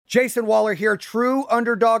Jason Waller here, True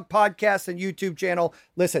Underdog Podcast and YouTube channel.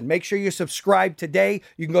 Listen, make sure you subscribe today.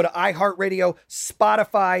 You can go to iHeartRadio,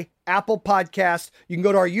 Spotify, Apple Podcasts. You can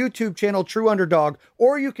go to our YouTube channel, True Underdog,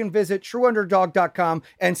 or you can visit trueunderdog.com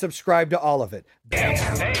and subscribe to all of it. Damn.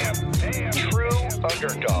 True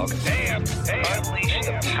Underdog. Damn. Unleash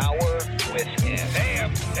the power within.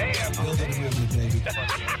 Damn.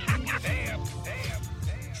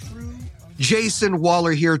 Jason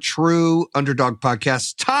Waller here, True Underdog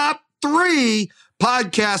Podcast. Top 3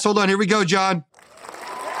 podcasts. Hold on, here we go, John.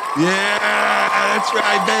 Yeah, that's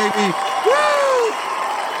right, baby.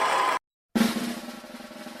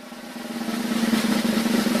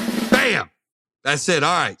 Woo! Bam! That's it.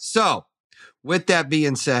 All right. So, with that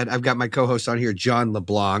being said, I've got my co-host on here, John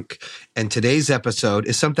LeBlanc, and today's episode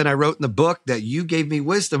is something I wrote in the book that you gave me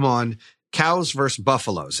wisdom on, cows versus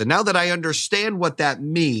buffaloes. And now that I understand what that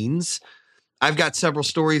means, I've got several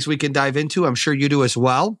stories we can dive into. I'm sure you do as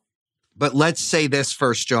well. But let's say this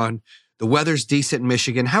first, John. The weather's decent in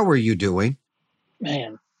Michigan. How are you doing?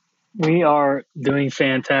 Man, we are doing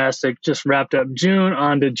fantastic. Just wrapped up June,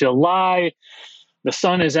 on to July. The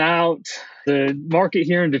sun is out. The market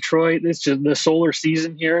here in Detroit, it's just the solar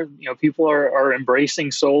season here. You know, people are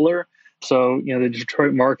embracing solar. So, you know, the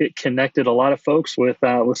Detroit market connected a lot of folks with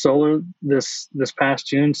solar this past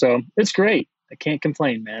June. So it's great. I can't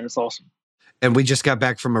complain, man. It's awesome. And we just got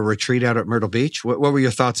back from a retreat out at Myrtle Beach. What were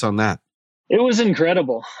your thoughts on that? It was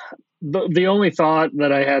incredible. The only thought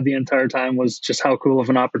that I had the entire time was just how cool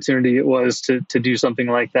of an opportunity it was to do something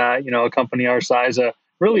like that. You know, a company our size,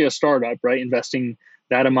 really a startup, right? Investing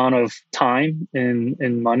that amount of time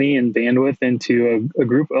and money and bandwidth into a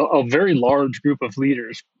group, a very large group of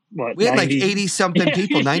leaders. We had 90, like 80-something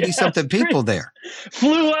people, 90-something people there.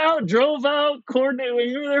 Flew out, drove out, coordinated.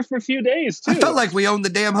 We were there for a few days, too. I felt like we owned the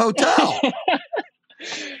damn hotel.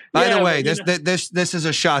 By the way, this is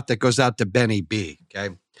a shot that goes out to Benny B,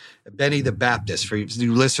 okay? Benny the Baptist. For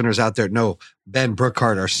you listeners out there, know Ben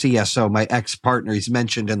Brookhart, our CSO, my ex-partner, he's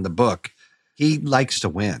mentioned in the book. He likes to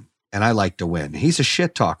win, and I like to win. He's a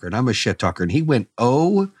shit talker, and I'm a shit talker, and he went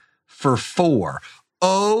 0 for 4.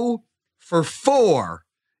 0 for 4.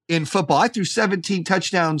 In football. I threw 17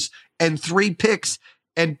 touchdowns and 3 picks,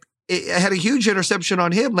 and it had a huge interception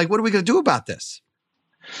on him. Like, what are we going to do about this?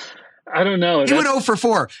 I don't know. He went 0 for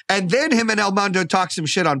 4. And then him and Elmondo talked some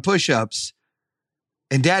shit on push-ups,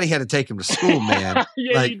 and Daddy had to take him to school, man.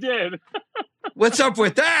 Yeah, he did. What's up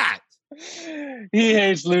with that? He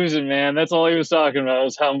hates losing, man. That's all he was talking about,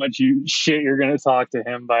 was how much shit you're going to talk to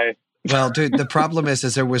him by. Well, dude, the problem is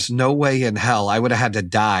there was no way in hell I would have had to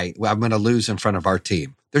die. I'm going to lose in front of our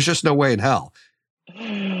team. There's just no way in hell.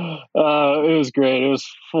 It was great. It was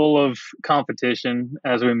full of competition,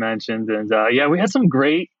 as we mentioned. And we had some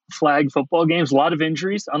great flag football games. A lot of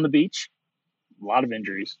injuries on the beach. A lot of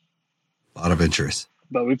injuries.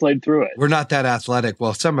 But we played through it. We're not that athletic.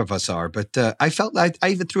 Well, some of us are. But I felt like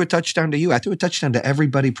I even threw a touchdown to you. I threw a touchdown to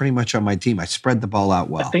everybody pretty much on my team. I spread the ball out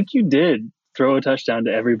well. I think you did throw a touchdown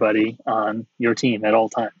to everybody on your team at all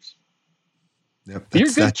times. Yep, you're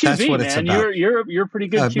good QB, that's what man. It's about. You're pretty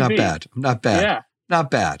good QB. Not bad. Yeah. Not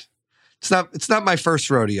bad. It's not my first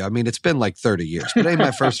rodeo. I mean, it's been like 30 years, but it ain't my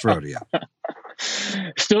first rodeo.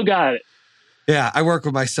 Still got it. Yeah, I work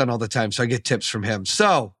with my son all the time, so I get tips from him.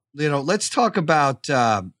 So, let's talk about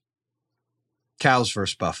cows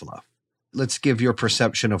versus buffalo. Let's give your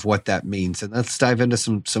perception of what that means, and let's dive into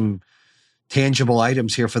some tangible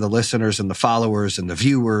items here for the listeners and the followers and the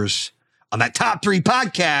viewers on that top 3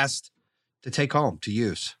 podcast to take home, to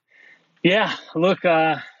use. Yeah. Look,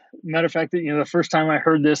 matter of fact, the first time I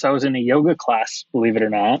heard this, I was in a yoga class, believe it or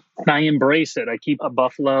not, and I embrace it. I keep a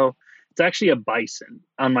buffalo. It's actually a bison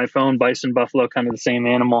on my phone. Bison, buffalo, kind of the same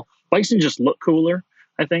animal. Bison just look cooler,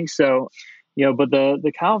 I think. So, but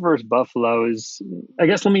the cow versus buffalo is, I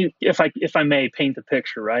guess, let me, if I may paint the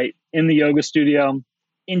picture, right? In the yoga studio,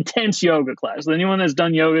 intense yoga class. Anyone that's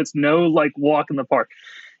done yoga, it's no like walk in the park.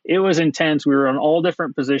 It was intense. We were on all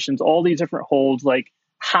different positions, all these different holds, like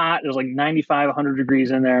hot. It was like 95, 100 degrees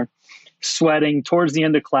in there, sweating towards the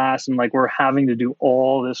end of class. And like, we're having to do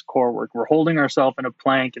all this core work. We're holding ourselves in a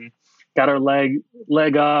plank and got our leg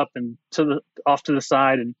up and off to the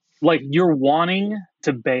side. And like, you're wanting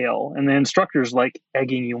to bail. And the instructor's like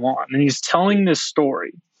egging you on. And he's telling this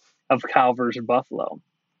story of cow versus buffalo.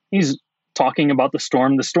 He's talking about the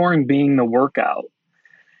storm being the workout.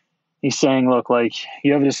 He's saying, look, like,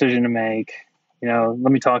 you have a decision to make. Let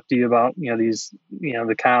me talk to you about, these,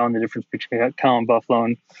 the cow and the difference between cow and buffalo.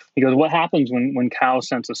 And he goes, what happens when cows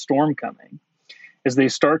sense a storm coming is they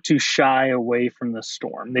start to shy away from the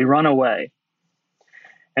storm. They run away.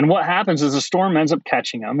 And what happens is the storm ends up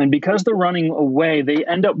catching them. And because they're running away, they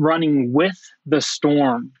end up running with the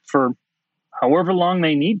storm for however long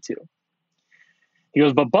they need to. He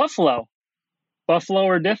goes, but Buffalo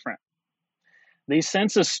are different. They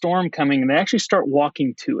sense a storm coming and they actually start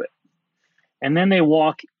walking to it. And then they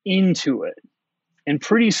walk into it. And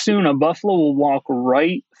pretty soon a buffalo will walk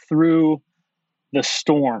right through the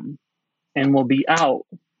storm and will be out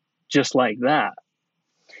just like that.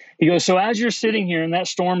 He goes, so as you're sitting here and that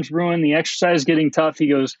storm's brewing, the exercise is getting tough, he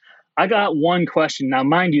goes, I got one question. Now,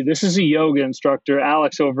 mind you, this is a yoga instructor,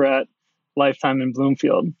 Alex, over at Lifetime in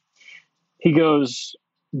Bloomfield. He goes,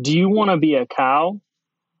 do you want to be a cow?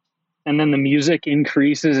 And then the music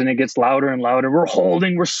increases and it gets louder and louder. We're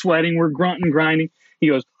holding, we're sweating, we're grunting, grinding. He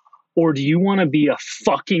goes, or do you want to be a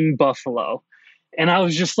fucking buffalo? And I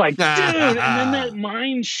was just like, dude. And then that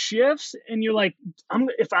mind shifts and you're like,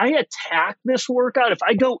 if I attack this workout, if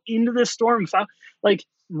I go into this storm, if I, like,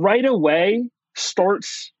 right away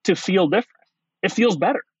starts to feel different. It feels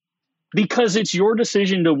better because it's your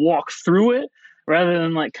decision to walk through it rather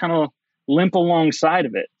than like kind of limp alongside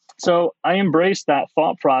of it. So I embrace that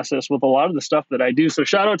thought process with a lot of the stuff that I do. So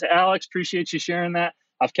shout out to Alex. Appreciate you sharing that.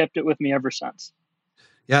 I've kept it with me ever since.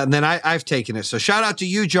 Yeah, and then I've taken it. So shout out to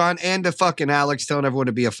you, John, and to fucking Alex, telling everyone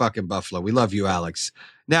to be a fucking buffalo. We love you, Alex.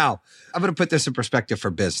 Now, I'm going to put this in perspective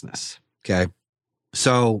for business, okay?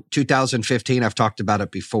 So 2015, I've talked about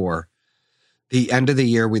it before. The end of the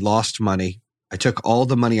year, we lost money. I took all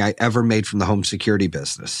the money I ever made from the home security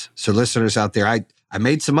business. So listeners out there, I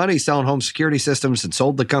made some money selling home security systems and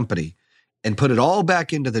sold the company and put it all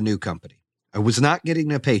back into the new company. I was not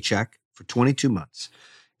getting a paycheck for 22 months.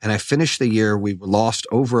 And I finished the year, we lost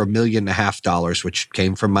over $1.5 million, which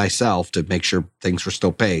came from myself to make sure things were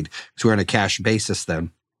still paid because we were on a cash basis then.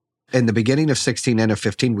 In the beginning of 16 and of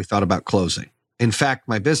 15, we thought about closing. In fact,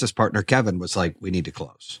 my business partner, Kevin, was like, we need to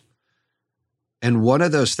close. And one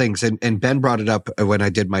of those things, and Ben brought it up when I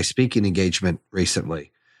did my speaking engagement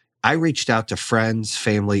recently, I reached out to friends,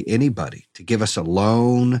 family, anybody to give us a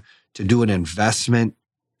loan, to do an investment.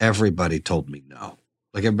 Everybody told me no.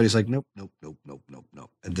 Like everybody's like, nope.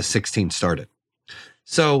 And the 16 started.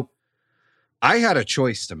 So I had a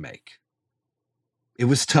choice to make. It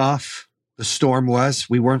was tough. The storm was.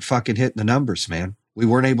 We weren't fucking hitting the numbers, man. We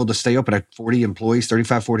weren't able to stay open at 40 employees,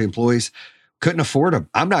 35, 40 employees. Couldn't afford them.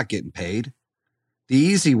 I'm not getting paid. The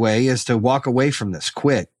easy way is to walk away from this,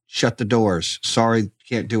 quit, shut the doors. Sorry,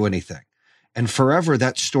 can't do anything. And forever,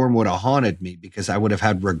 that storm would have haunted me because I would have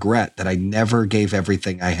had regret that I never gave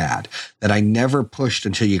everything I had, that I never pushed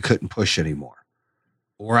until you couldn't push anymore.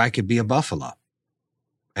 Or I could be a buffalo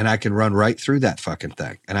and I can run right through that fucking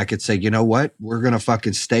thing. And I could say, you know what? We're going to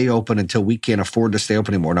fucking stay open until we can't afford to stay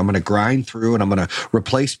open anymore. And I'm going to grind through and I'm going to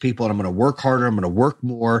replace people and I'm going to work harder. I'm going to work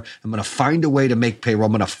more. I'm going to find a way to make payroll.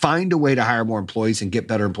 I'm going to find a way to hire more employees and get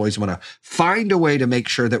better employees. I'm going to find a way to make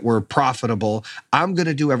sure that we're profitable. I'm going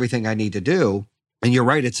to do everything I need to do. And you're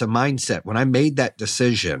right. It's a mindset. When I made that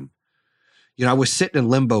decision, you know, I was sitting in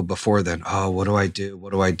limbo before then. Oh, what do I do?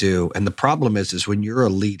 What do I do? And the problem is when you're a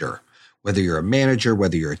leader, whether you're a manager,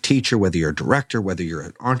 whether you're a teacher, whether you're a director, whether you're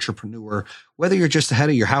an entrepreneur, whether you're just the head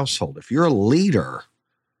of your household, if you're a leader,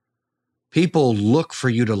 people look for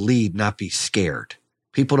you to lead, not be scared.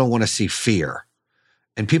 People don't want to see fear.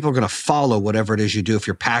 And people are going to follow whatever it is you do if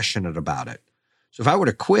you're passionate about it. So if I were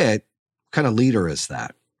to quit, what kind of leader is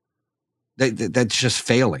that? That's just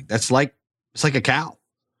failing. It's like a cow.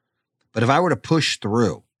 But if I were to push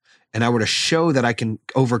through, and I were to show that I can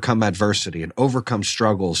overcome adversity and overcome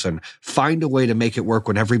struggles and find a way to make it work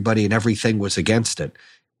when everybody and everything was against it,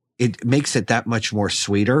 it makes it that much more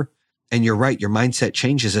sweeter. And you're right, your mindset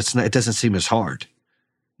changes. It doesn't seem as hard.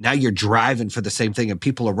 Now you're driving for the same thing and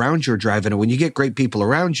people around you are driving. And when you get great people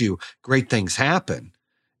around you, great things happen.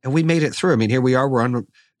 And we made it through. I mean, here we are. We're on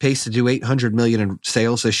pace to do 800 million in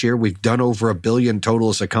sales this year. We've done over $1 billion total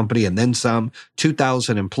as a company and then some,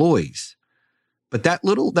 2,000 employees. But that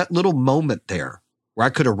little moment there where I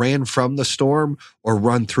could have ran from the storm or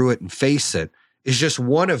run through it and face it is just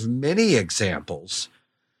one of many examples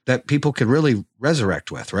that people can really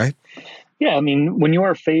resurrect with, right? Yeah. I mean, when you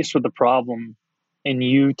are faced with a problem and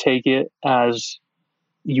you take it as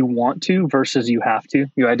you want to versus you have to,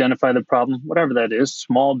 you identify the problem, whatever that is,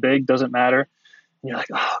 small, big, doesn't matter. And you're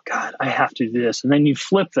like, oh God, I have to do this. And then you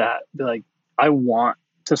flip that, be like, I want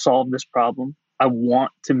to solve this problem. I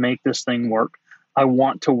want to make this thing work. I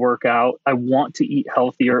want to work out. I want to eat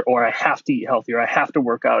healthier, or I have to eat healthier. I have to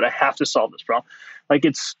work out. I have to solve this problem. Like,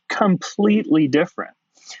 it's completely different.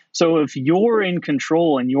 So if you're in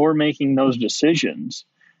control and you're making those decisions,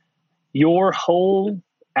 your whole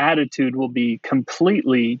attitude will be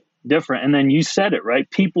completely different. And then you said it, right?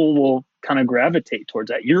 People will kind of gravitate towards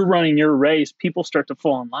that. You're running your race. People start to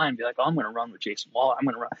fall in line and be like, oh, I'm going to run with Jason Wall. I'm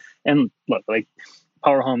going to run. And look, like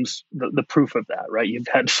Power Home's the proof of that, right?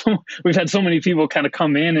 We've had so many people kind of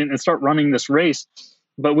come in and start running this race,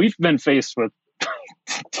 but we've been faced with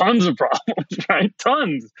tons of problems, right?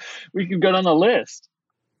 Tons. We could go down the list.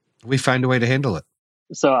 We find a way to handle it.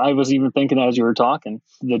 So I was even thinking as you were talking,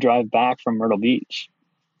 the drive back from Myrtle Beach,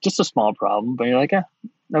 just a small problem, but you're like,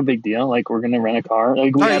 no big deal. Like, we're going to rent a car.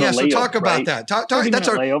 Like, we had a so layover, talk about right?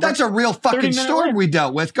 that. That's a real fucking storm we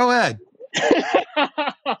dealt with. Go ahead.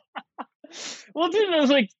 Well, dude, it was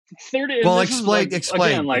like 30. Well,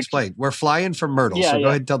 explain. We're flying from Myrtle. So go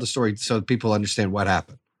ahead and tell the story so people understand what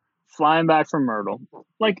happened. Flying back from Myrtle.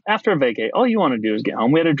 Like, after a vacay, all you want to do is get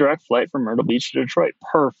home. We had a direct flight from Myrtle Beach to Detroit.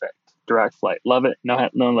 Perfect. Direct flight. Love it. No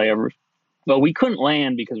layovers. But we couldn't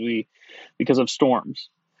land because of storms.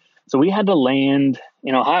 So we had to land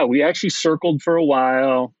in Ohio. We actually circled for a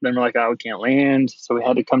while. Then we're like, we can't land. So we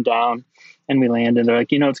had to come down and we landed. They're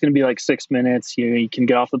like, it's going to be like 6 minutes. You can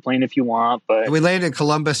get off the plane if you want. But we landed in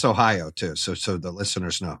Columbus, Ohio, too. So the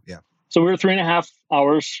listeners know. Yeah. So we were 3.5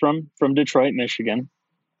 hours from Detroit, Michigan.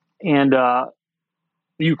 And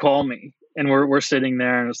you call me. And we're sitting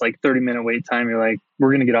there and it's like 30-minute wait time. You're like,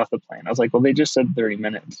 we're going to get off the plane. I was like, well, they just said 30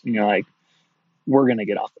 minutes. And you're like, we're going to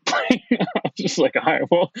get off the plane. I was just like, all right,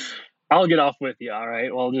 well, I'll get off with you. All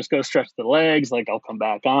right, well, just go stretch the legs. Like, I'll come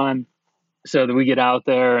back on. So that we get out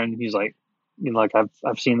there and he's like,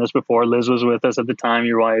 I've seen this before. Liz was with us at the time,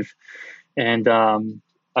 your wife. And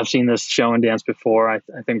I've seen this show and dance before. I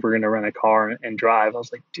think we're going to rent a car and drive. I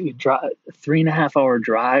was like, dude, 3.5 hour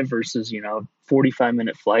drive versus,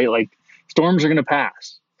 45-minute flight. Like, storms are going to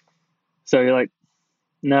pass. So you're like,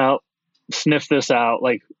 no, sniff this out.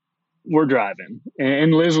 Like, we're driving.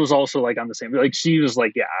 And Liz was also like on the same, like, she was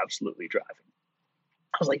like, yeah, absolutely driving.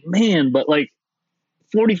 I was like, man, but like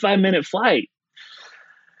 45-minute flight.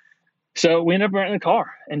 So we ended up renting a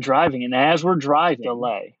car and driving. And as we're driving,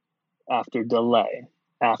 delay after delay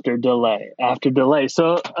after delay after delay.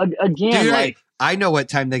 So again, dude, like, I know what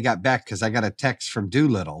time they got back because I got a text from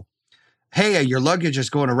Doolittle. Hey, your luggage is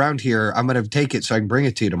going around here. I'm going to take it so I can bring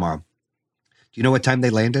it to you tomorrow. Do you know what time they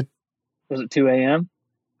landed? Was it 2 a.m.?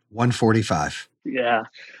 1:45. Yeah.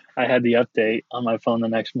 I had the update on my phone the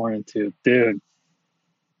next morning too. Dude.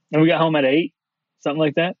 And we got home at 8, something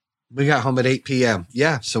like that? We got home at 8 p.m.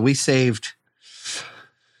 Yeah. So we saved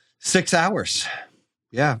 6 hours.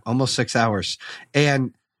 Yeah. Almost 6 hours.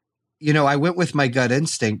 And, I went with my gut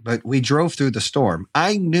instinct, but we drove through the storm.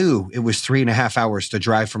 I knew it was 3.5 hours to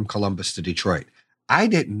drive from Columbus to Detroit. I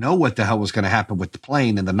didn't know what the hell was going to happen with the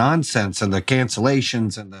plane and the nonsense and the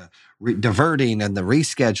cancellations and the diverting and the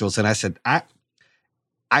reschedules. And I said,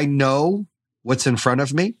 I know what's in front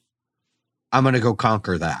of me. I'm going to go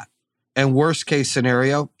conquer that. And worst case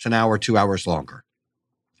scenario, it's an hour, 2 hours longer.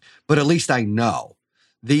 But at least I know.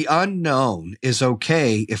 The unknown is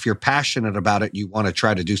okay if you're passionate about it, you want to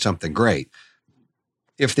try to do something great.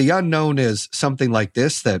 If the unknown is something like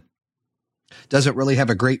this that doesn't really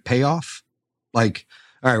have a great payoff, like,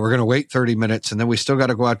 all right, we're going to wait 30 minutes and then we still got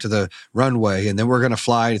to go out to the runway and then we're going to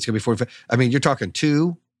fly and it's going to be 45. I mean, you're talking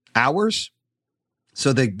 2 hours.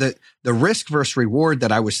 So the risk versus reward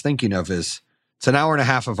that I was thinking of is it's an hour and a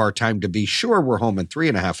half of our time to be sure we're home in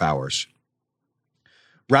 3.5 hours,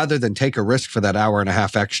 rather than take a risk for that hour and a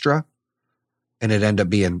half extra. And it ended up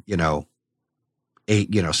being,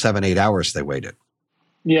 7, 8 hours they waited.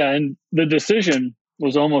 Yeah. And the decision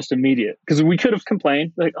was almost immediate because we could have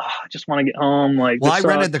complained like, I just want to get home. Like, well, I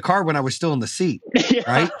rented the car when I was still in the seat, yeah.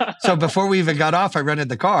 Right? So before we even got off, I rented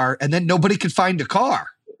the car and then nobody could find a car.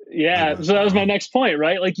 Yeah. So that was my next point,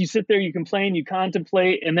 right? Like, you sit there, you complain, you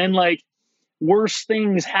contemplate, and then like worse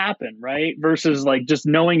things happen, right? Versus like just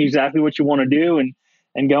knowing exactly what you want to do and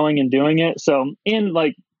going and doing it. So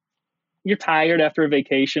like, you're tired after a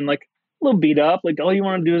vacation, like a little beat up, like all you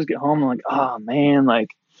want to do is get home. I'm like, oh man, like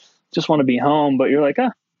just want to be home. But you're like,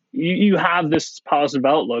 you have this positive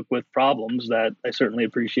outlook with problems that I certainly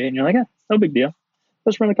appreciate. And you're like, no big deal.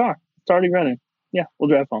 Let's rent a car. It's already rented. Yeah, we'll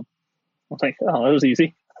drive home. I was like, oh, that was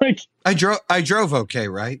easy. Like, I drove okay,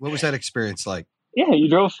 right? What was that experience like? Yeah, you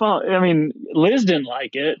drove fun. I mean, Liz didn't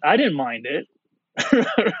like it. I didn't mind it.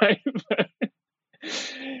 Right?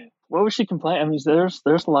 What was she complaining? I mean, there's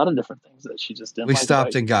a lot of different things that she just didn't like. We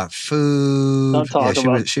stopped and got food. Don't talk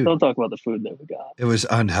about the food that we got. It was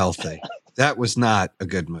unhealthy. That was not a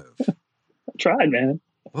good move. I tried, man.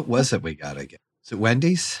 What was it we got again? Is it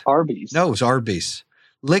Wendy's? Arby's. No, it was Arby's.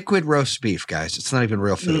 Liquid roast beef, guys. It's not even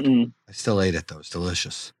real food. Mm-mm. I still ate it, though. It's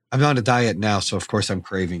delicious. I'm on a diet now, so of course I'm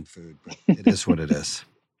craving food, but it is what it is.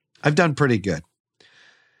 I've done pretty good.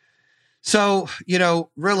 So,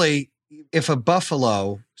 really, if a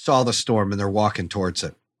buffalo saw the storm and they're walking towards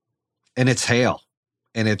it and it's hail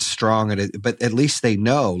and it's strong, but at least they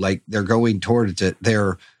know, like, they're going towards it.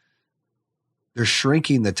 They're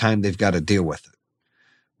shrinking the time they've got to deal with it.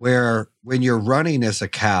 Where when you're running as a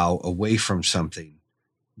cow away from something,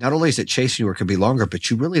 not only is it chasing you or it could be longer, but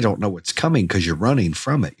you really don't know what's coming because you're running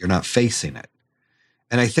from it. You're not facing it.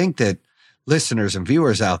 And I think that listeners and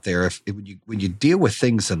viewers out there, when you deal with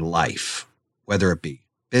things in life, whether it be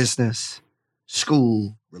business,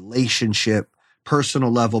 school, relationship,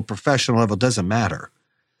 personal level, professional level, doesn't matter.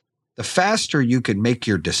 The faster you can make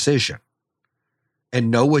your decision and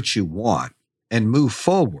know what you want and move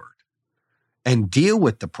forward and deal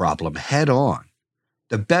with the problem head on,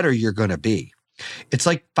 the better you're going to be. It's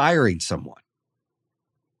like firing someone,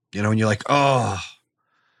 and you're like, oh,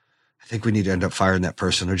 I think we need to end up firing that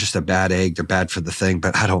person. They're just a bad egg. They're bad for the thing,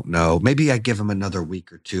 but I don't know. Maybe I give them another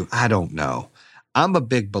week or two. I don't know. I'm a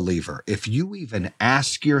big believer. If you even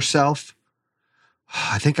ask yourself,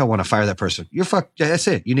 I think I want to fire that person. You're fucked. Yeah, that's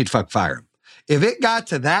it. You need to fire him. If it got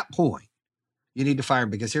to that point, you need to fire him,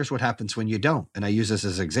 because here's what happens when you don't. And I use this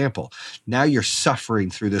as an example. Now you're suffering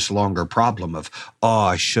through this longer problem of, oh,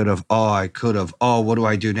 I should have, oh, I could have, oh, what do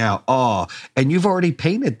I do now? Oh, and you've already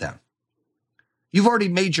painted them. You've already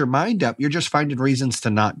made your mind up. You're just finding reasons to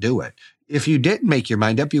not do it. If you didn't make your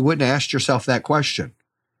mind up, you wouldn't have asked yourself that question.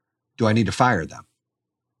 Do I need to fire them?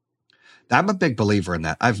 I'm a big believer in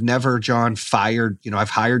that. I've never, John, fired,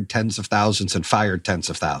 I've hired tens of thousands and fired tens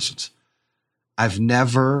of thousands. I've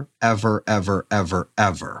never, ever, ever, ever,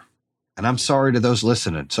 ever, and I'm sorry to those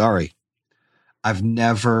listening, sorry, I've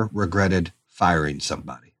never regretted firing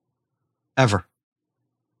somebody, ever.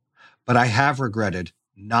 But I have regretted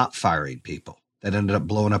not firing people that ended up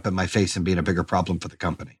blowing up in my face and being a bigger problem for the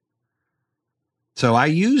company. So I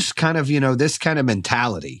use kind of, this kind of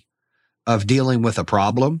mentality of dealing with a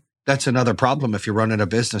problem. That's another problem if you're running a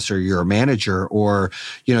business or you're a manager or,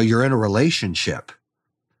 you're in a relationship.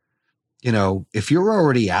 If you're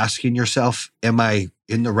already asking yourself, am I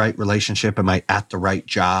in the right relationship? Am I at the right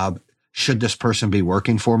job? Should this person be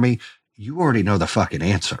working for me? You already know the fucking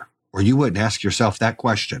answer, or you wouldn't ask yourself that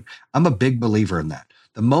question. I'm a big believer in that.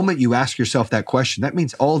 The moment you ask yourself that question, that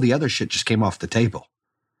means all the other shit just came off the table.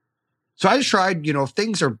 So I just tried,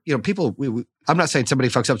 things are, people, I'm not saying somebody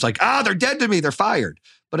fucks up. It's like, they're dead to me. They're fired.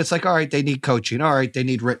 But it's like, all right, they need coaching. All right, they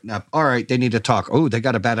need written up. All right, they need to talk. Oh, they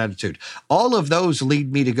got a bad attitude. All of those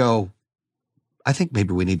lead me to go, I think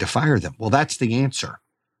maybe we need to fire them. Well, that's the answer.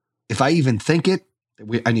 If I even think it,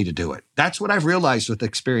 I need to do it. That's what I've realized with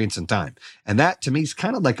experience and time. And that to me is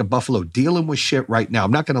kind of like a buffalo dealing with shit right now. I'm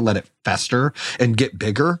not going to let it fester and get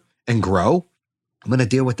bigger and grow. I'm going to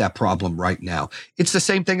deal with that problem right now. It's the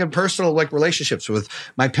same thing in personal, like relationships with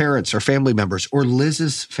my parents or family members or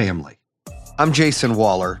Liz's family. I'm Jason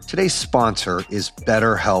Waller. Today's sponsor is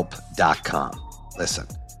BetterHelp.com. Listen,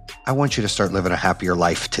 I want you to start living a happier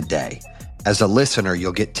life today. As a listener,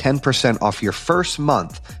 you'll get 10% off your first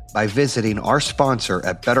month by visiting our sponsor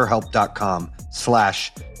at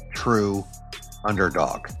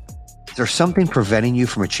BetterHelp.com/TrueUnderdog. Is there something preventing you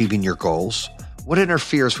from achieving your goals? What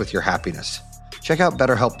interferes with your happiness? Check out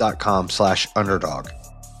BetterHelp.com/Underdog.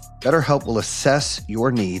 BetterHelp will assess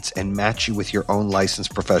your needs and match you with your own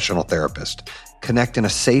licensed professional therapist. Connect in a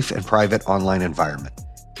safe and private online environment.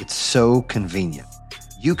 It's so convenient.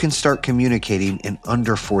 You can start communicating in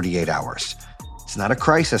under 48 hours. It's not a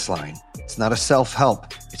crisis line. It's not a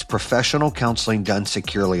self-help. It's professional counseling done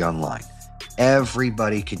securely online.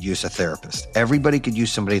 Everybody could use a therapist. Everybody could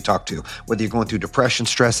use somebody to talk to. Whether you're going through depression,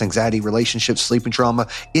 stress, anxiety, relationships, sleep, and trauma,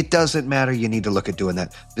 it doesn't matter. You need to look at doing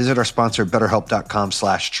that. Visit our sponsor,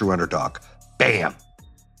 BetterHelp.com/TrueUnderdog. Bam.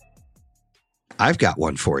 I've got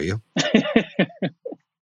one for you.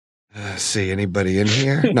 See anybody in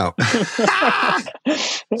here? No.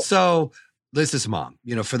 So Liz's mom,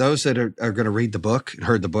 for those that are going to read the book and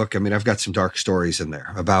heard the book, I mean, I've got some dark stories in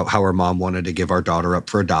there about how her mom wanted to give our daughter up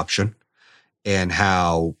for adoption and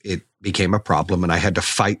how it became a problem. And I had to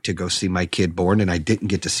fight to go see my kid born. And I didn't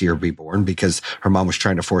get to see her be born because her mom was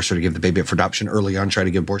trying to force her to give the baby up for adoption early on, trying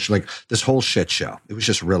to give abortion, like this whole shit show. It was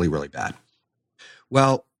just really, really bad.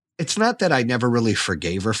 Well, it's not that I never really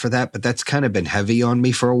forgave her for that, but that's kind of been heavy on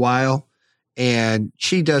me for a while. And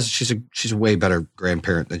she's a way better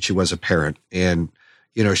grandparent than she was a parent. And,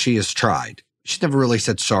 she has tried. She's never really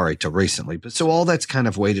said sorry till recently. But so all that's kind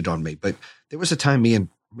of weighted on me. But there was a time me and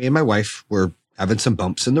my wife were having some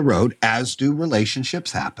bumps in the road, as do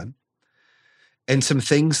relationships happen. And some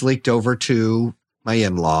things leaked over to my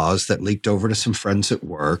in-laws that leaked over to some friends at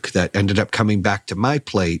work that ended up coming back to my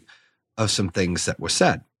plate of some things that were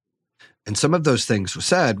said. And some of those things were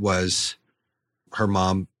said was, her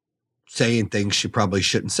mom saying things she probably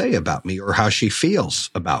shouldn't say about me or how she feels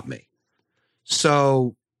about me.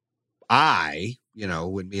 So I,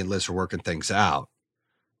 when me and Liz were working things out,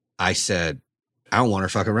 I said, I don't want her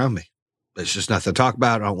fucking around me. There's just nothing to talk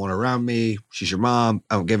about. I don't want her around me. She's your mom.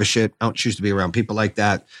 I don't give a shit. I don't choose to be around people like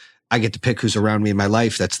that. I get to pick who's around me in my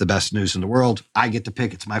life. That's the best news in the world. I get to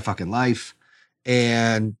pick. It's my fucking life.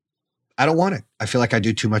 And I don't want it. I feel like I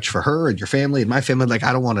do too much for her and your family and my family. Like,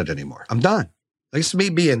 I don't want it anymore. I'm done. Like, it's me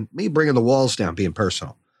bringing the walls down, being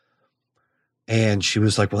personal. And she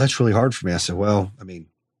was like, well, that's really hard for me. I said, well,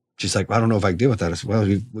 she's like, well, I don't know if I can deal with that. I said, well,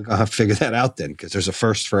 we're going to have to figure that out then, because there's a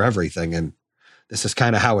first for everything. And this is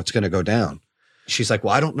kind of how it's going to go down. She's like,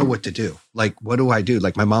 well, I don't know what to do. Like, what do I do?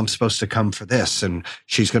 Like, my mom's supposed to come for this and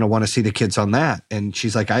she's going to want to see the kids on that. And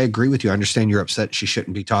she's like, I agree with you. I understand you're upset. She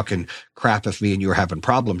shouldn't be talking crap of me and you're having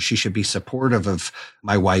problems. She should be supportive of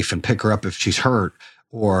my wife and pick her up if she's hurt,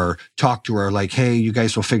 or talk to her like, hey, you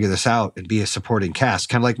guys will figure this out, and be a supporting cast.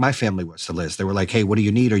 Kind of like my family was to Liz. They were like, hey, what do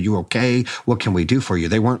you need? Are you okay? What can we do for you?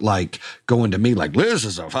 They weren't like going to me like, Liz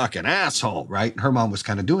is a fucking asshole, right? Her mom was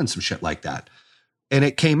kind of doing some shit like that. And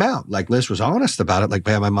it came out, like, Liz was honest about it. Like,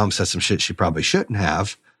 man, my mom said some shit she probably shouldn't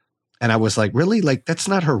have. And I was like, really? Like, that's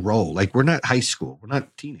not her role. Like, we're not high school. We're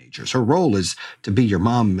not teenagers. Her role is to be your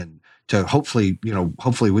mom and to hopefully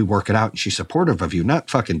we work it out and she's supportive of you, not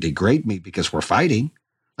fucking degrade me because we're fighting.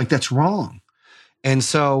 Like, that's wrong. And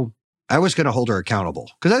so I was going to hold her accountable,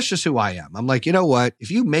 because that's just who I am. I'm like, you know what? If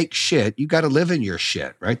you make shit, you got to live in your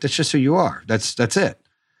shit, right? That's just who you are. That's it.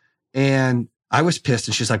 And I was pissed.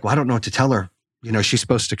 And she's like, well, I don't know what to tell her. She's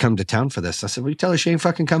supposed to come to town for this. I said, well, you tell her she ain't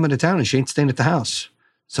fucking coming to town and she ain't staying at the house.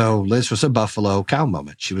 So Liz was a buffalo cow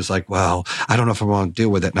moment. She was like, well, I don't know if I want to deal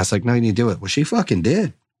with it. And I was like, no, you need to do it. Well, she fucking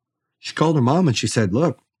did. She called her mom and she said,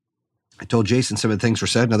 look, I told Jason some of the things were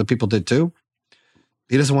said and other people did too.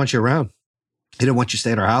 He doesn't want you around. He didn't want you to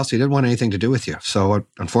stay at our house. He didn't want anything to do with you. So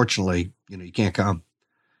unfortunately, you can't come.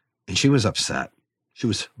 And she was upset. She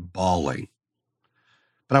was bawling.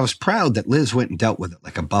 But I was proud that Liz went and dealt with it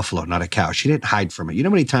like a buffalo, not a cow. She didn't hide from it. You know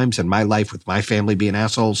how many times in my life with my family being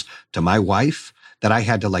assholes to my wife that I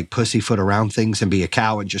had to like pussyfoot around things and be a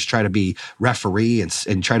cow and just try to be referee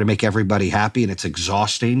and try to make everybody happy, and it's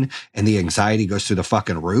exhausting and the anxiety goes through the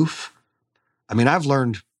fucking roof. I've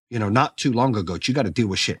learned, not too long ago, you got to deal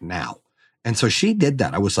with shit now. And so she did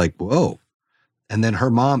that. I was like, whoa. And then her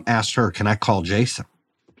mom asked her, can I call Jason?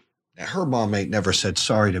 Now, her mom ain't never said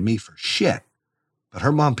sorry to me for shit. But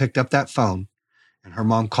her mom picked up that phone and her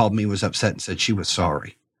mom called me, was upset and said she was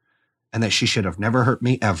sorry and that she should have never hurt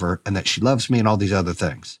me ever and that she loves me and all these other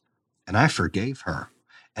things. And I forgave her,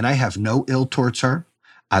 and I have no ill towards her.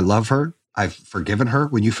 I love her. I've forgiven her.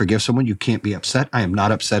 When you forgive someone, you can't be upset. I am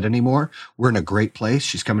not upset anymore. We're in a great place.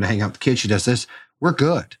 She's coming to hang out with the kids. She does this. We're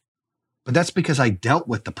good. But that's because I dealt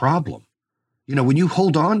with the problem. When you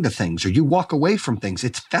hold on to things or you walk away from things,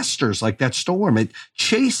 it festers like that storm. It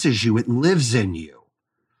chases you. It lives in you.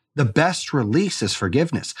 The best release is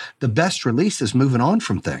forgiveness. The best release is moving on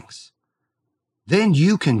from things. Then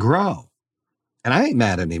you can grow. And I ain't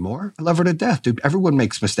mad anymore. I love her to death, dude. Everyone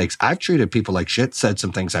makes mistakes. I've treated people like shit, said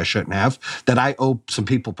some things I shouldn't have, that I owe some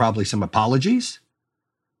people probably some apologies.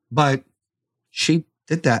 But she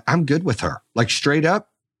did that. I'm good with her. Like, straight up,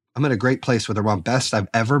 I'm in a great place with her. I'm best I've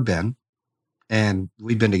ever been. And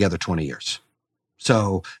we've been together 20 years.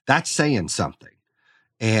 So that's saying something.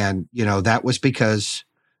 And, that was because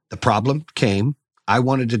the problem came. I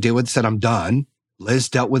wanted to deal with it, said, I'm done. Liz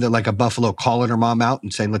dealt with it like a buffalo, calling her mom out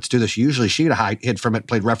and saying, let's do this. Usually she'd hid from it,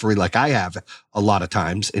 played referee like I have a lot of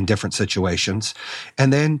times in different situations.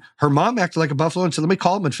 And then her mom acted like a buffalo and said, let me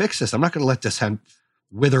call him and fix this. I'm not going to let this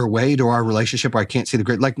wither away to our relationship where I can't see the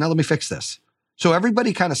great. Like, no, let me fix this. So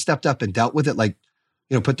everybody kind of stepped up and dealt with it, like,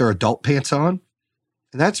 put their adult pants on.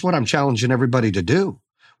 And that's what I'm challenging everybody to do.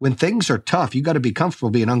 When things are tough, you got to be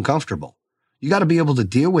comfortable being uncomfortable. You got to be able to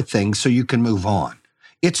deal with things so you can move on.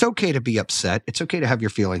 It's okay to be upset. It's okay to have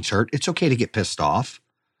your feelings hurt. It's okay to get pissed off.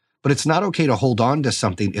 But it's not okay to hold on to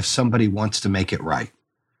something if somebody wants to make it right.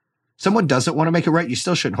 Someone doesn't want to make it right, you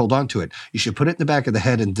still shouldn't hold on to it. You should put it in the back of the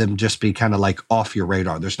head and then just be kind of like off your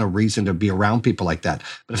radar. There's no reason to be around people like that.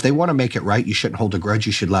 But if they want to make it right, you shouldn't hold a grudge.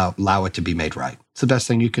 You should allow it to be made right. It's the best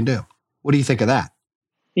thing you can do. What do you think of that?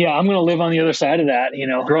 Yeah, I'm going to live on the other side of that.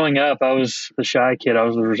 Growing up, I was the shy kid. I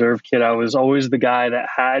was the reserved kid. I was always the guy that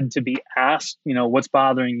had to be asked, what's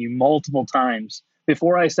bothering you multiple times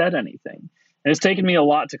before I said anything. And it's taken me a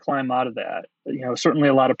lot to climb out of that. Certainly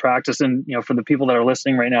a lot of practice. And, for the people that are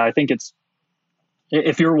listening right now, I think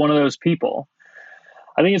if you're one of those people,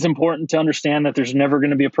 I think it's important to understand that there's never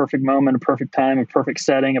going to be a perfect moment, a perfect time, a perfect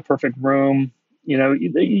setting, a perfect room.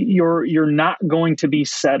 you're not going to be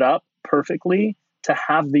set up perfectly to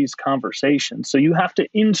have these conversations. So you have to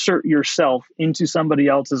insert yourself into somebody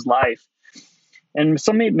else's life. And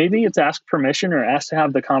maybe it's ask permission or ask to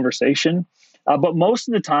have the conversation. But most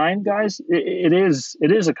of the time, guys, it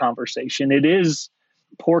is a conversation. It is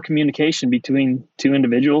poor communication between two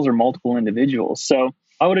individuals or multiple individuals. So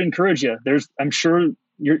I would encourage you. I'm sure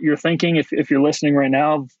you're thinking, if you're listening right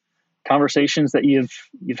now, of conversations that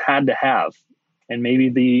you've had to have, and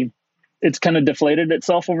maybe it's kind of deflated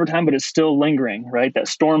itself over time, but it's still lingering, right? That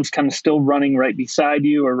storm's kind of still running right beside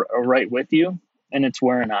you or right with you, and it's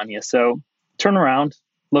wearing on you. So turn around,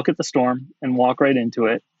 look at the storm, and walk right into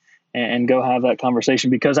it, and go have that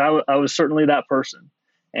conversation, because I was certainly that person,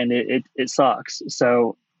 and it sucks.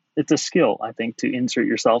 So it's a skill, I think, to insert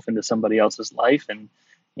yourself into somebody else's life. And,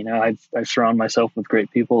 I've surrounded myself with great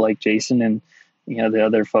people like Jason and, the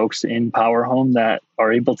other folks in Power Home that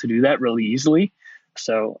are able to do that really easily.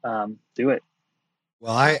 So do it.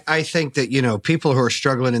 Well, I think that, people who are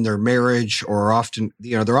struggling in their marriage or often,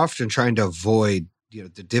 they're often trying to avoid,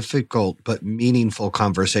 the difficult but meaningful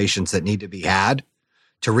conversations that need to be had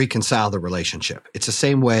to reconcile the relationship. It's the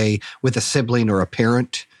same way with a sibling or a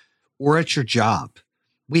parent or at your job.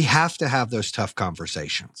 We have to have those tough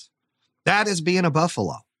conversations. That is being a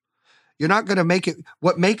buffalo. You're not going to make it.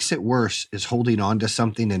 What makes it worse is holding on to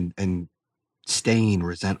something and staying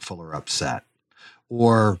resentful or upset,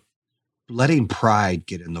 or letting pride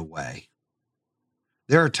get in the way.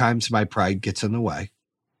 There are times my pride gets in the way.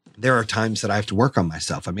 There are times that I have to work on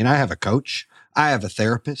myself. I mean, I have a coach. I have a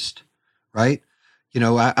therapist, right?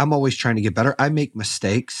 I'm always trying to get better. I make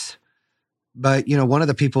mistakes. But, one of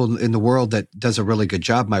the people in the world that does a really good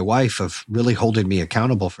job, my wife, of really holding me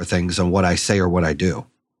accountable for things on what I say or what I do,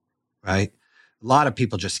 right? A lot of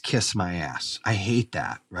people just kiss my ass. I hate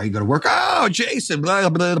that, right? You go to work, oh, Jason, blah,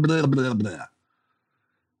 blah, blah, blah, blah.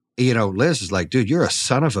 Liz is like, dude, you're a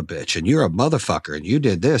son of a bitch, and you're a motherfucker, and you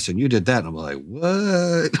did this, and you did that. And I'm like,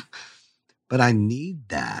 what? But I need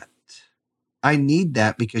that. I need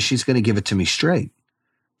that because she's going to give it to me straight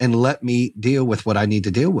and let me deal with what I need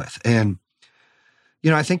to deal with. And,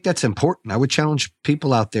 I think that's important. I would challenge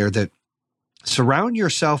people out there that surround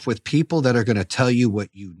yourself with people that are going to tell you what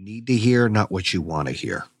you need to hear, not what you want to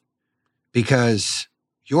hear. Because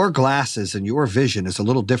your glasses and your vision is a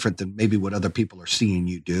little different than maybe what other people are seeing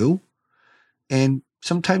you do. And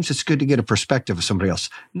sometimes it's good to get a perspective of somebody else,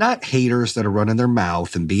 not haters that are running their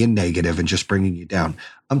mouth and being negative and just bringing you down.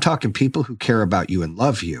 I'm talking people who care about you and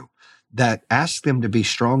love you, that ask them to be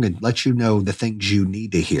strong and let you know the things you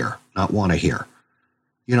need to hear, not want to hear.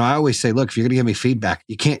 I always say, look, if you're going to give me feedback,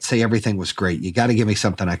 you can't say everything was great. You got to give me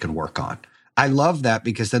something I can work on. I love that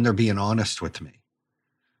because then they're being honest with me.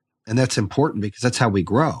 And that's important because that's how we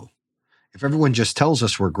grow. If everyone just tells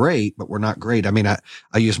us we're great, but we're not great. I mean, I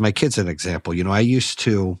use my kids as an example. I used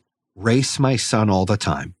to race my son all the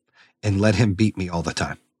time and let him beat me all the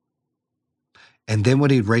time. And then when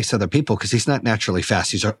he'd race other people, because he's not naturally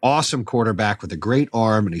fast, he's an awesome quarterback with a great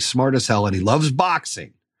arm and he's smart as hell and he loves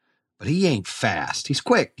boxing. But he ain't fast. He's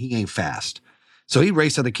quick. He ain't fast. So he'd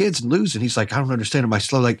race other kids and lose. And he's like, I don't understand. Am I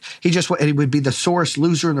slow? Like and he would be the sorest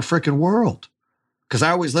loser in the freaking world because I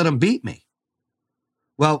always let him beat me.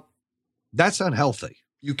 Well, that's unhealthy.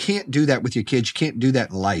 You can't do that with your kids. You can't do that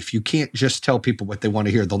in life. You can't just tell people what they want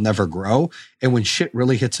to hear. They'll never grow. And when shit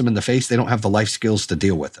really hits them in the face, they don't have the life skills to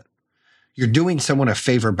deal with it. You're doing someone a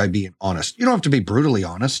favor by being honest. You don't have to be brutally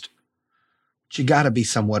honest. But you got to be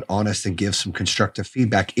somewhat honest and give some constructive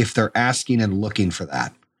feedback if they're asking and looking for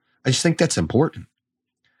that. I just think that's important.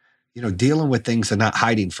 Dealing with things and not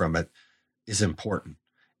hiding from it is important.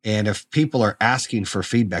 And if people are asking for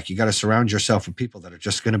feedback, you got to surround yourself with people that are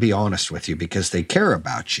just going to be honest with you because they care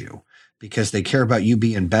about you, because they care about you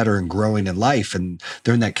being better and growing in life. And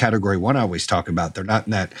they're in that category 1 I always talk about. They're not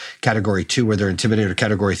in that category 2 where they're intimidated or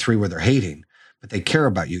category 3 where they're hating, but they care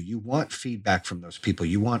about you. You want feedback from those people.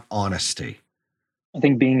 You want honesty. I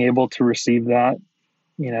think being able to receive that,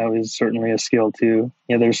 is certainly a skill too.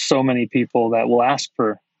 There's so many people that will ask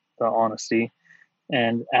for the honesty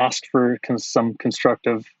and ask for some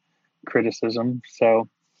constructive criticism. So,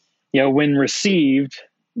 when received,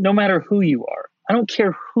 no matter who you are, I don't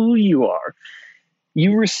care who you are,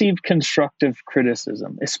 you received constructive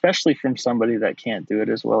criticism, especially from somebody that can't do it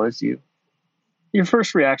as well as you. Your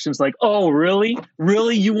first reaction is like, "Oh, really?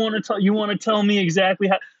 Really? You want to tell me exactly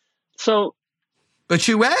how?" So. But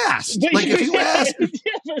you asked. Like if you asked,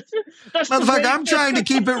 motherfucker, I'm trying to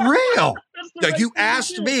keep it real. Like you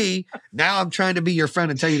asked me, now I'm trying to be your friend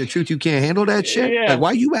and tell you the truth. You can't handle that shit. Yeah. Like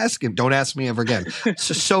why you asking? Don't ask me ever again.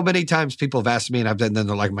 So many times people have asked me, and then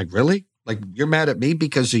they're like, "I'm like, really? Like you're mad at me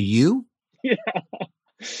because of you?" Yeah.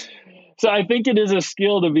 So I think it is a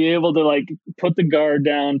skill to be able to like put the guard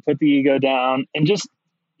down, put the ego down, and just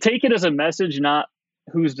take it as a message, not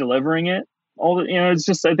who's delivering it. It's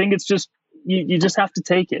just, I think it's just, you just have to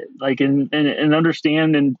take it like, and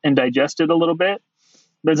understand and digest it a little bit.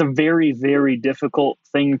 That's a very, very difficult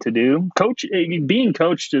thing to do. Being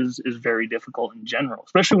coached is very difficult in general,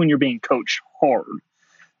 especially when you're being coached hard,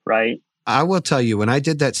 right? I will tell you, when I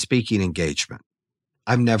did that speaking engagement,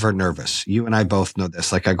 I'm never nervous. You and I both know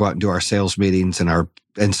this. Like I go out and do our sales meetings and our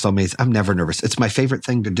install meetings. I'm never nervous. It's my favorite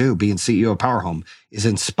thing to do. Being CEO of Power Home is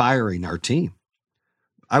inspiring our team.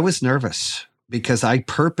 I was nervous because I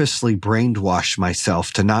purposely brainwashed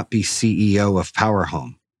myself to not be CEO of Power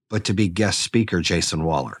Home, but to be guest speaker Jason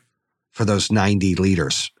Waller for those 90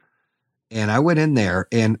 leaders. And I went in there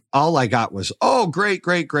and all I got was, oh, great,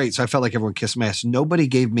 great, great. So I felt like everyone kissed my ass. Nobody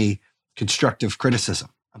gave me constructive criticism.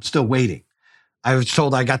 I'm still waiting. I was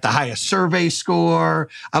told I got the highest survey score.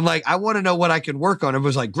 I'm like, I want to know what I can work on. It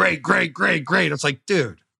was like, great, great, great, great. It's like,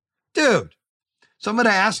 dude. So I'm going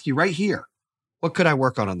to ask you right here, what could I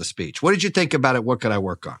work on the speech? What did you think about it? What could I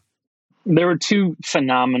work on? There were two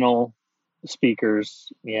phenomenal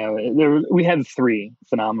speakers. We had three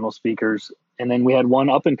phenomenal speakers. And then we had one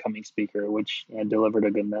up and coming speaker, which delivered a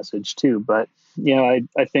good message too. But,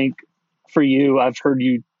 I think for you, I've heard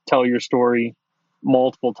you tell your story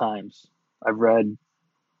multiple times. I've read,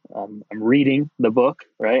 I'm reading the book,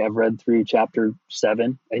 right? I've read through chapter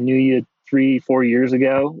 7. I knew you 3-4 years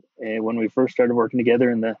ago when we first started working together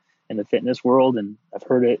in the fitness world. And I've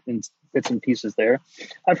heard it in bits and pieces there.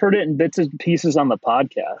 I've heard it in bits and pieces on the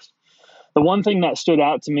podcast. The one thing that stood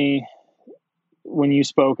out to me when you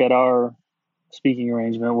spoke at our speaking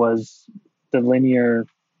arrangement was the linear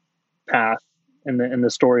path and the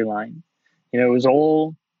storyline. It was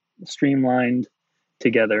all streamlined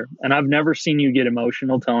together. And I've never seen you get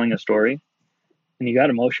emotional telling a story, and you got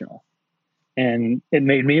emotional. And it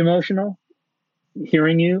made me emotional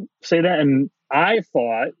hearing you say that. And I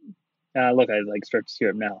thought, look, I start to tear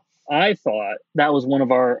up now. I thought that was one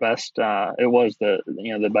of our best, it was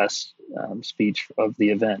the best speech of the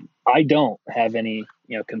event. I don't have any,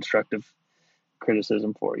 constructive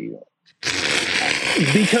criticism for you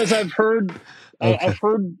because I've heard,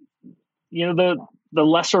 the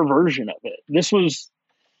lesser version of it. This was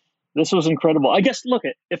incredible. I guess, look,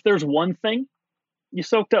 if there's one thing, you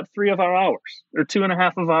soaked up 3 of our hours or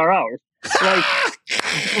 2.5 of our hours. Like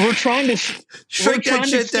we're trying to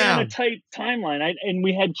stay on a tight timeline. And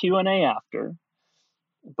we had Q&A after,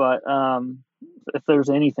 but if there's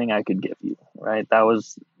anything I could give you, right?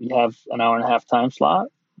 You have an 1.5-hour time slot.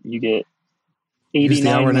 You get 89 Use the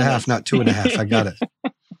 1.5 minutes. not 2.5. I got it.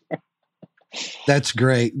 That's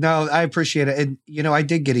great. No, I appreciate it. And, I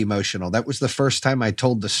did get emotional. That was the first time I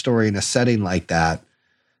told the story in a setting like that.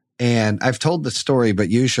 And I've told the story, but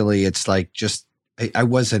usually it's like just, I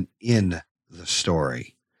wasn't in the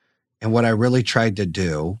story. And what I really tried to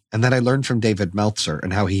do, and then I learned from David Meltzer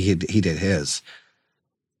and how he did his,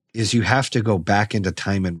 is you have to go back into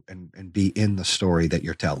time and be in the story that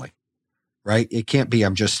you're telling, right? It can't be,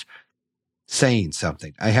 I'm just saying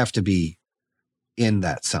something. I have to be in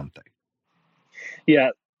that something. Yeah.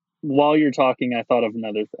 While you're talking, I thought of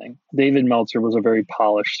another thing. David Meltzer was a very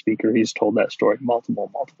polished speaker. He's told that story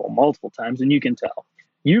multiple times, and you can tell.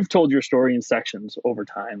 You've told your story in sections over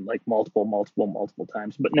time, like multiple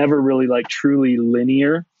times, but never really like truly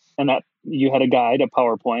linear. And that you had a guide, a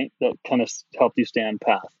PowerPoint that kind of helped you stay on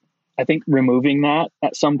path. I think removing that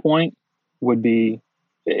at some point would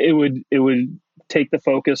take the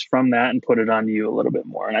focus from that and put it on you a little bit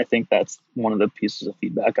more. And I think that's one of the pieces of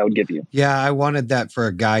feedback I would give you. Yeah, I wanted that for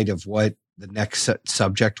a guide of what the next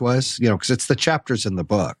subject was, because it's the chapters in the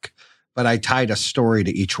book, but I tied a story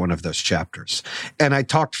to each one of those chapters. And I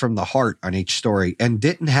talked from the heart on each story and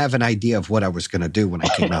didn't have an idea of what I was going to do when I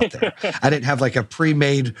came out there. I didn't have like a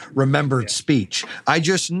pre-made remembered speech. I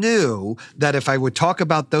just knew that if I would talk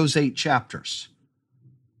about those 8 chapters,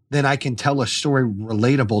 then I can tell a story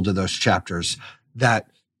relatable to those chapters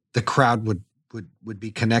that the crowd would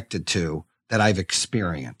be connected to, that I've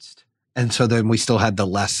experienced. And so then we still had the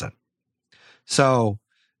lesson. So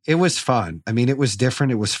it was fun. I mean, it was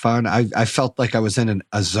different. It was fun. I felt like I was in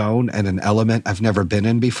a zone and an element I've never been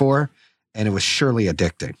in before. And it was surely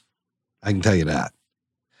addicting. I can tell you that.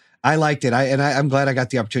 I liked it. I'm glad I got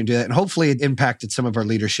the opportunity to do that. And hopefully it impacted some of our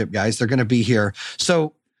leadership guys. They're going to be here.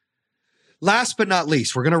 So last but not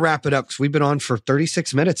least, we're going to wrap it up because we've been on for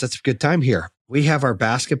 36 minutes. That's a good time here. We have our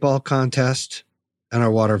basketball contest and our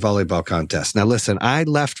water volleyball contest. Now, listen, I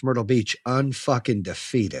left Myrtle Beach unfucking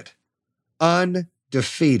defeated.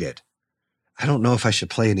 Undefeated. I don't know if I should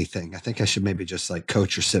play anything. I think I should maybe just like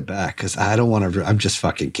coach or sit back because I don't want to. I'm just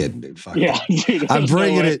fucking kidding, dude. Fuck Yeah, dude, I'm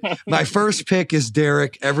bringing no it. My first pick is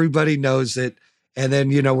Derek. Everybody knows it. And then,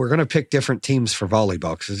 we're going to pick different teams for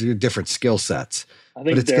volleyball because they're different skill sets. I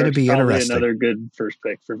think but it's going to be interesting. Another good first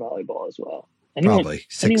pick for volleyball as well. Probably.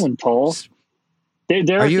 Anyone tall?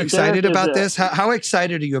 Are you excited about this? How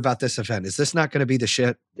excited are you about this event? Is this not going to be the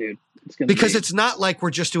shit? Dude, it's not like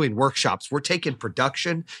we're just doing workshops. We're taking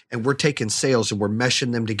production and we're taking sales and we're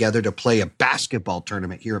meshing them together to play a basketball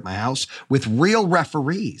tournament here at my house with real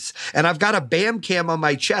referees. And I've got a BAM cam on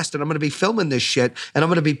my chest and I'm going to be filming this shit and I'm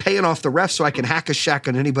going to be paying off the refs so I can hack a shack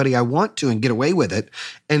on anybody I want to and get away with it.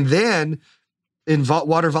 And then in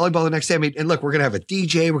water volleyball the next day. And look, we're going to have a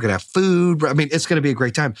DJ. We're going to have food. It's going to be a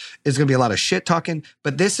great time. It's going to be a lot of shit talking,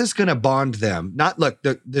 but this is going to bond them.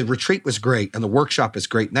 The retreat was great and the workshop is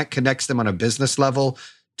great. And that connects them on a business level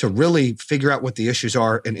to really figure out what the issues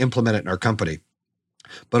are and implement it in our company.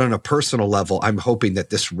 But on a personal level, I'm hoping that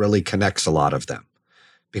this really connects a lot of them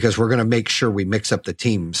because we're going to make sure we mix up the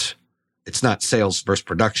teams. It's not sales versus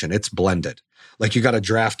production. It's blended. Like you got to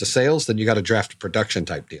draft a sales, then you got to draft a production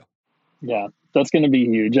type deal. Yeah. That's going to be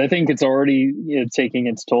huge. I think it's already taking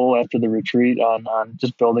its toll after the retreat on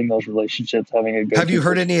just building those relationships, having a good. Have you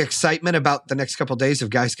heard any excitement about the next couple of days of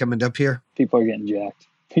guys coming up here? People are getting jacked.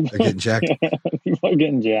 They're getting jacked? People are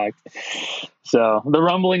getting jacked. So the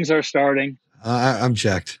rumblings are starting. I'm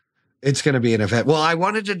jacked. It's going to be an event. Well, I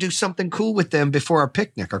wanted to do something cool with them before our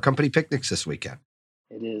picnic. Our company picnic's this weekend.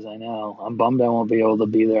 It is, I know. I'm bummed I won't be able to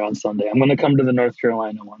be there on Sunday. I'm going to come to the North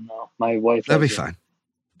Carolina one, though. My wife. That'll be fine.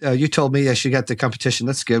 You told me she got the competition.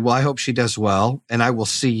 That's good. Well, I hope she does well, and I will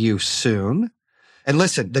see you soon. And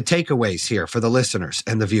listen, the takeaways here for the listeners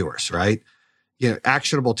and the viewers, right?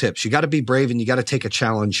 Actionable tips. You got to be brave and you got to take a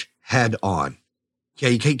challenge head on.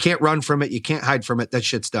 Okay, you can't run from it. You can't hide from it. That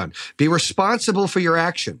shit's done. Be responsible for your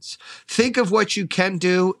actions. Think of what you can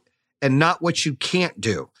do and not what you can't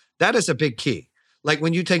do. That is a big key. Like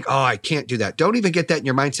when you think, I can't do that. Don't even get that in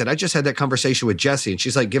your mindset. I just had that conversation with Jessie and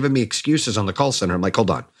she's like giving me excuses on the call center. I'm like,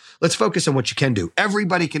 hold on. Let's focus on what you can do.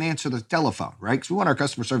 Everybody can answer the telephone, right? Because we want our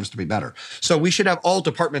customer service to be better. So we should have all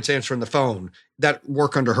departments answering the phone that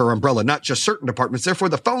work under her umbrella, not just certain departments. Therefore,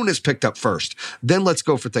 the phone is picked up first. Then let's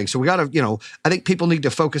go for things. So we got to, I think people need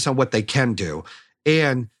to focus on what they can do.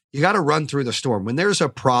 And you got to run through the storm. When there's a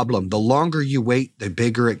problem, the longer you wait, the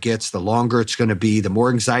bigger it gets, the longer it's going to be, the more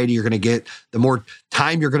anxiety you're going to get, the more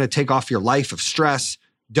time you're going to take off your life of stress.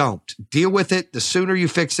 Don't deal with it. The sooner you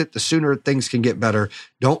fix it, the sooner things can get better.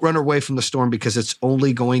 Don't run away from the storm because it's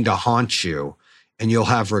only going to haunt you and you'll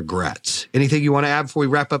have regrets. Anything you want to add before we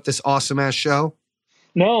wrap up this awesome ass show?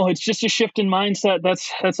 No, it's just a shift in mindset.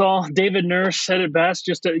 That's all. David Nurse said it best,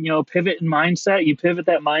 just a pivot in mindset. You pivot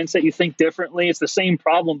that mindset, you think differently. It's the same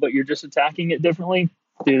problem, but you're just attacking it differently.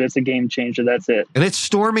 Dude, it's a game changer. That's it. And it's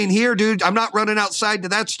storming here, dude. I'm not running outside to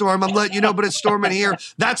that storm. I'm letting you know, but it's storming here.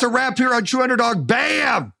 That's a wrap here on True Underdog.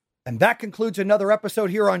 Bam! And that concludes another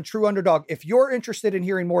episode here on True Underdog. If you're interested in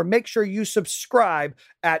hearing more, make sure you subscribe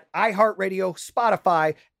at iHeartRadio,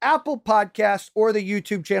 Spotify, Apple Podcasts, or the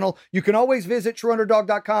YouTube channel. You can always visit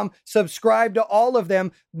TrueUnderdog.com, subscribe to all of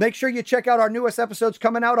them. Make sure you check out our newest episodes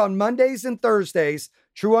coming out on Mondays and Thursdays.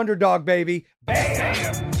 True Underdog, baby.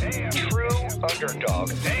 Bam! True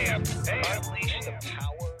Underdog. Unleash the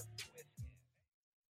power.